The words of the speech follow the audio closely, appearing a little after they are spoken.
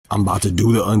I'm about to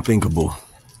do the unthinkable.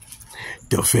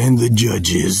 Defend the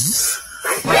judges.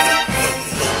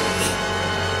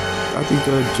 I think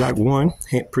Jack won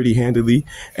pretty handily,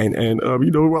 and you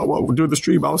know, during the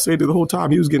stream, I was saying the whole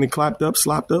time he was getting clapped up,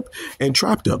 slapped up, and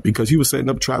trapped up because he was setting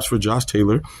up traps for Josh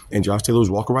Taylor, and Josh Taylor was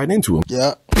walking right into him.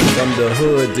 Yeah. From the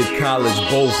hood to college,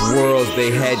 both worlds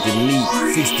they had to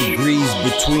meet. 6 degrees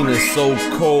between us, so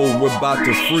cold we're about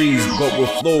to freeze. But we're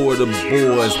Florida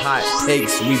boys, hot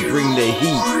takes, we bring the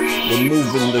heat. We're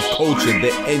moving the culture,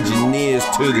 the engineers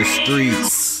to the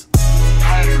streets.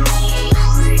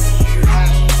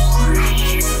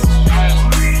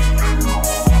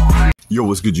 Yo,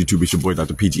 what's good, YouTube? It's your boy,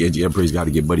 Dr. PG, NG Praise God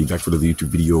to get buddy back for the YouTube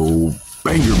video.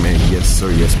 Banger, man. Yes,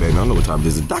 sir. Yes, man. I don't know what time it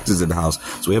is. The doctor's in the house.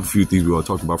 So we have a few things we want to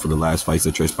talk about for the last fights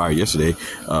that transpired yesterday.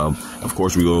 Of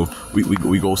course, we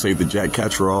go save the Jack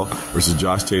Catterall versus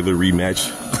Josh Taylor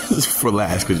rematch for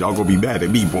last, because y'all gonna be mad at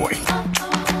me, boy.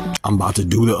 I'm about to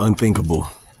do the unthinkable.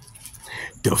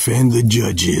 Defend the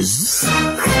judges.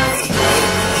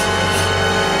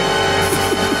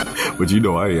 But you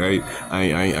know, I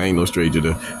ain't no stranger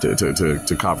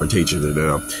to confrontation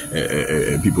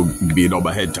and people being on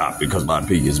my head top because of my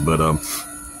opinions. But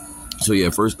so yeah,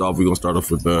 first off, we're gonna start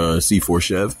off with C4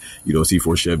 Chev. You know,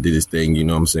 C4 Chev did his thing. You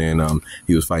know what I'm saying?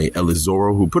 He was fighting Ellis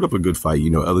Zorro, who put up a good fight.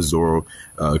 You know, Ellis Zorro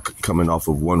coming off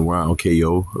of one round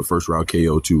KO, a first round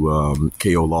KO to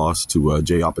KO loss to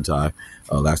Jay Apatow.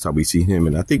 Last time we see him,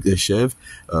 and I think that Chev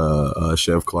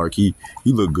Clark, he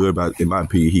looked good. But in my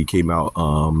opinion, he came out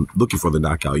looking for the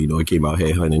knockout. You know, he came out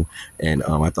headhunting, and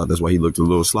I thought that's why he looked a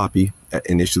little sloppy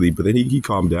initially. But then he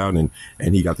calmed down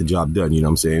and he got the job done. You know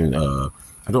what I'm saying?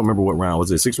 I don't remember what round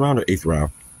was it, 6th round or 8th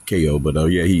round KO, but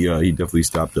yeah, he definitely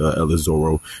stopped Ellis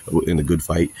Zorro in a good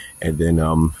fight. And then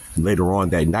later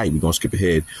on that night, we're gonna skip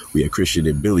ahead. We had Christian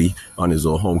and Billy on his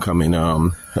homecoming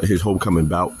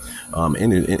bout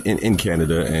in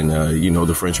Canada, and you know,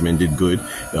 the Frenchman did good.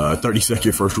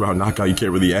 30-second first round knockout. You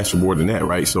can't really ask for more than that,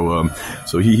 right? So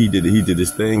he did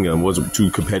his thing. Wasn't too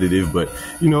competitive, but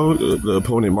you know, the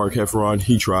opponent Mark Heffron,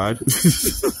 he tried.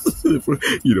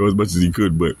 You know, as much as he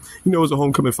could, but you know, it was a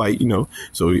homecoming fight, you know.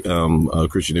 So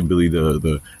Christian and Billy,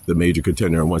 the major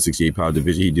contender in 168-pound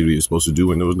division, he did what he was supposed to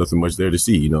do, and there was nothing much there to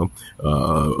see, you know.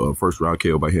 First round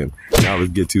KO by him. Now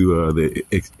let's get to the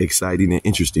exciting and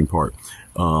interesting part.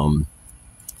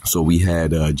 So we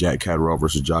had Jack Catterall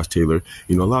versus Josh Taylor.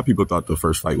 You know, a lot of people thought the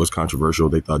first fight was controversial.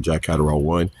 They thought Jack Catterall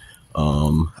won.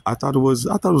 I thought it was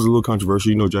a little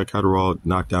controversial. You know, Jack Catterall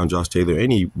knocked down Josh Taylor,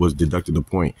 and he was deducted a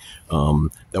point.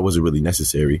 That wasn't really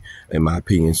necessary, in my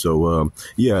opinion. So,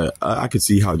 yeah, I could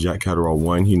see how Jack Catterall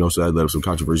won, you know, so that led up some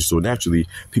controversy. So naturally,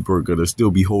 people are going to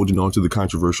still be holding on to the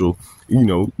controversial, you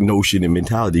know, notion and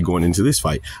mentality going into this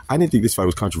fight. I didn't think this fight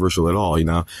was controversial at all. You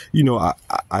know, you know,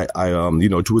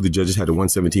 2 of the judges had the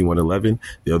 117, 111.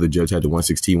 The other judge had the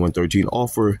 116, 113, all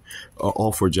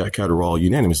for Jack Catterall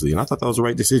unanimously. And I thought that was the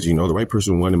right decision. You know, the right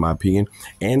person won, in my opinion.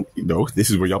 And, you know, this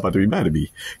is where y'all about to be mad at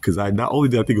me, because not only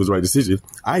did I think it was the right decision,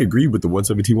 I agree with the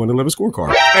 117, 111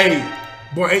 scorecard. Hey,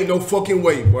 boy, ain't no fucking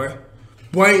way, boy.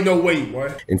 Boy, ain't no way,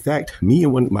 boy. In fact,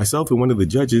 myself and one of the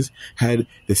judges had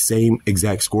the same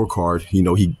exact scorecard. You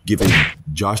know, he given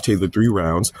Josh Taylor 3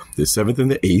 rounds, the 7th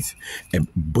and the 8th.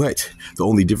 But the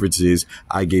only difference is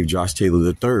I gave Josh Taylor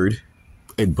the 3rd.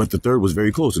 But the 3rd was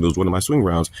very close, and it was one of my swing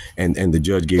rounds, and the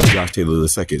judge gave Josh Taylor the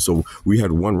 2nd. So we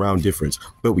had 1 round difference,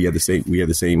 but we had the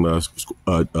same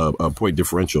point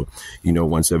differential. You know,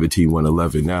 117,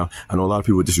 111. Now I know a lot of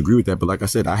people disagree with that, but like I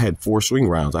said, I had 4 swing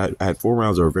rounds. I had 4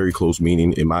 rounds that are very close,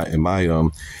 meaning in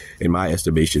my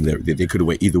estimation that they could have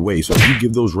went either way. So if you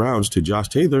give those rounds to Josh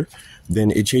Taylor,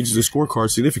 then it changes the scorecard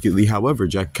significantly. However,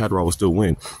 Jack Catterall will still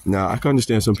win. Now, I can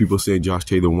understand some people saying Josh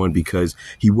Taylor won because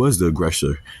he was the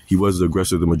aggressor. He was the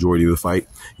aggressor the majority of the fight,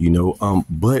 you know,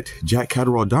 but Jack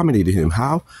Catterall dominated him.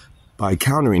 How? By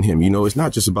countering him. You know, it's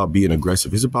not just about being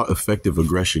aggressive. It's about effective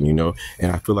aggression, you know,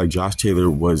 and I feel like Josh Taylor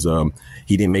was,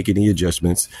 he didn't make any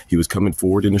adjustments. He was coming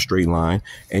forward in a straight line,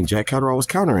 and Jack Catterall was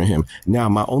countering him. Now,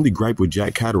 my only gripe with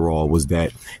Jack Catterall was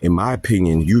that, in my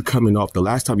opinion, you coming off the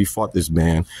last time you fought this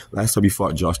man, last time you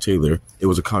fought Josh Taylor, it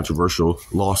was a controversial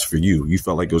loss for you. You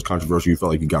felt like it was controversial. You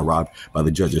felt like you got robbed by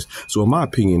the judges. So in my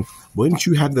opinion, wouldn't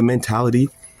you have the mentality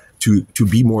to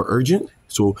be more urgent?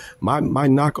 So my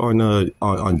knock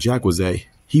on Jack was that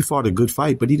he fought a good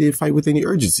fight, but he didn't fight with any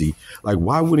urgency. Like,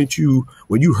 why wouldn't you,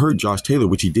 when you hurt Josh Taylor,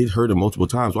 which he did hurt him multiple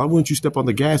times, why wouldn't you step on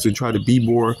the gas and try to be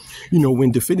more,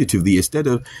 win definitively instead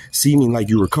of seeming like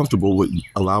you were comfortable with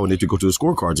allowing it to go to the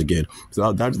scorecards again?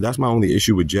 So that's my only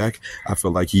issue with Jack. I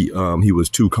feel like he was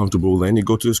too comfortable letting it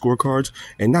go to the scorecards,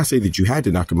 and not say that you had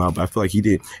to knock him out, but I feel like he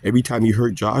did. Every time he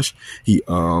hurt Josh, he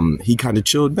kind of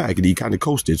chilled back and he kind of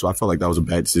coasted. So I felt like that was a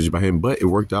bad decision by him, but it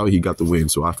worked out. He got the win.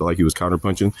 So I feel like he was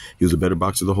counterpunching. He was a better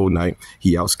boxer the whole night.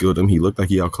 He outskilled him. He looked like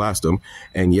he outclassed him.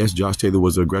 And yes, Josh Taylor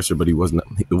was an aggressor, but it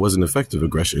wasn't effective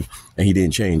aggression, and he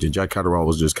didn't change. And Jack Catterall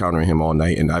was just countering him all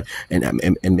night.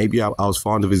 And maybe I was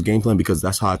fond of his game plan because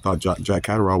that's how I thought Jack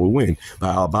Catterall would win, by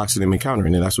outboxing him and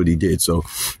countering, and that's what he did. So,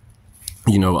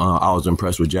 I was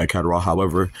impressed with Jack Catterall.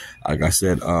 However, like I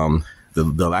said,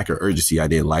 the lack of urgency I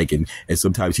didn't like, and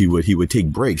sometimes he would take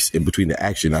breaks in between the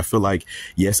action. I feel like,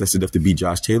 yes, that's enough to beat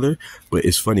Josh Taylor, but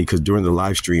it's funny because during the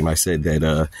live stream I said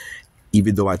that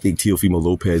even though I think Teofimo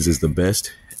Lopez is the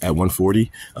best at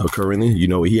 140 currently,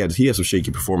 he had some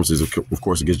shaky performances, of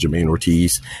course, against Jermaine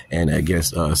Ortiz and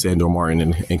against Sandor Martin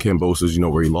and Ken Bosa's,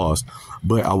 where he lost.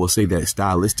 But I will say that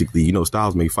stylistically,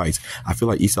 styles make fights. I feel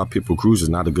like Isaac Pitbull Cruz is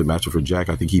not a good matchup for Jack.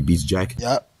 I think he beats Jack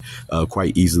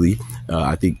quite easily.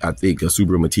 I think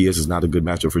Subriel Matias is not a good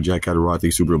matchup for Jack Catterall. I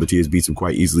think Subriel Matias beats him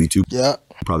quite easily too. Yeah.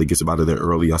 Probably gets him out of there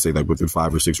early. I say like within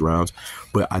 5 or 6 rounds.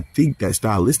 But I think that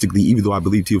stylistically, even though I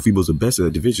believe Teofimo's the best in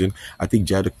the division, I think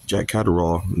Jack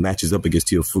Catterall matches up against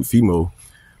Teofimo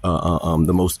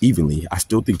the most evenly. I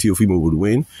still think Teofimo would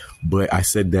win, but I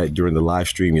said that during the live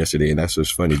stream yesterday, and that's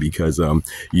just funny because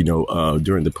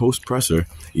during the post presser,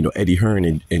 Eddie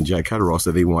Hearn and Jack Catterall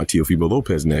said they want Teofimo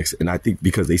Lopez next, and I think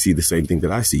because they see the same thing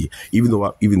that I see, even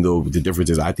though the difference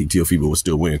is I think Teofimo will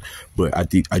still win, but I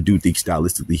do think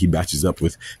stylistically he matches up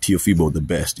with Teofimo the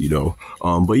best,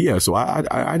 but yeah, so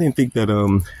I didn't think that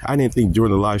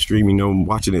during the live stream,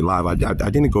 watching it live, I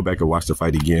didn't go back and watch the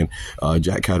fight again,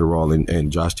 Jack Catterall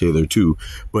and Josh Taylor too,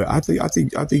 but I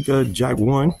think Jack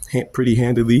won pretty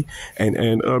handily, and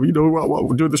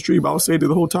during the stream I was saying that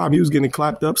the whole time he was getting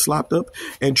clapped up, slapped up,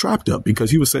 and trapped up because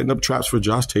he was setting up traps for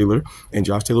Josh Taylor, and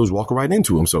Josh Taylor was walking right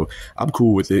into him. So I'm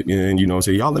cool with it, and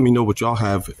say y'all let me know what y'all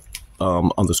have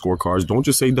on the scorecards. Don't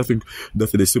just say nothing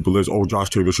as simple as, oh, Josh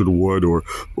Taylor should have won,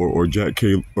 or Jack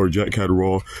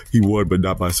Catterall, he won, but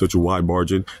not by such a wide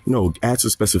margin. No, add some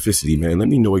specificity, man. Let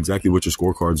me know exactly what your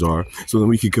scorecards are, so then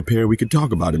we can compare. We can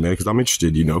talk about it, man, because I'm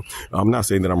interested. I'm not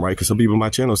saying that I'm right, because some people on my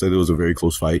channel said it was a very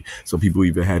close fight. Some people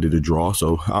even had it a draw.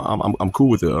 So I'm cool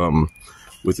with it.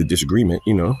 With the disagreement,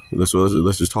 let's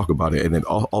just talk about it. And then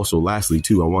also, lastly,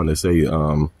 too, I want to say,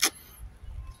 dang,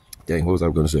 what was I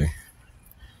going to say?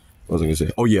 What was I going to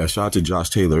say? Oh, yeah, shout out to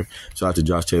Josh Taylor.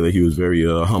 He was very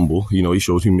humble. He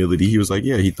showed humility. He was like,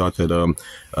 yeah, he thought that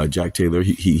Jack Taylor,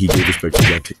 he gave respect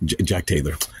to Jack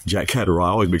Taylor. Jack Catterall, I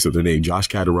always mix up the name. Josh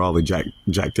Catterall and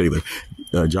Jack Taylor.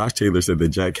 Josh Taylor said that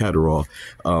Jack Catterall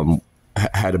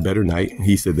had a better night.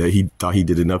 He said that he thought he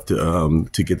did enough to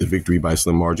get the victory by a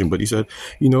slim margin, but he said,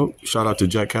 shout out to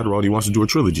Jack Catterall. He wants to do a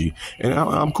trilogy, and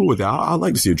I'm cool with that. I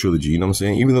like to see a trilogy. You know what I'm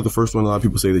saying? Even though the first one, a lot of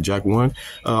people say that Jack won,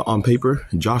 on paper,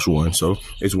 Josh won. So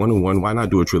it's 1-1. Why not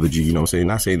do a trilogy? You know what I'm saying?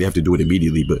 Not saying they have to do it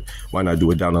immediately, but why not do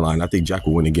it down the line? I think Jack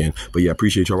will win again. But yeah,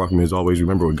 appreciate y'all rocking me as always.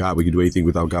 Remember, with God, we can do anything.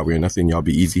 Without God, we are nothing. Y'all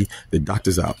be easy. The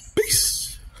doctor's out. Peace.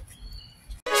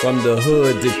 From the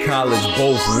hood to college,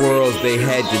 both worlds they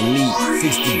had to meet.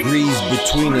 6 degrees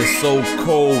between us, so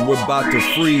cold we're about to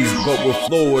freeze. But we're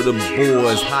Florida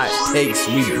boys, hot takes,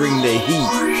 we bring the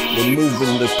heat. We're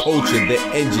moving the culture, the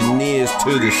engineers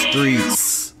to the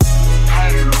streets.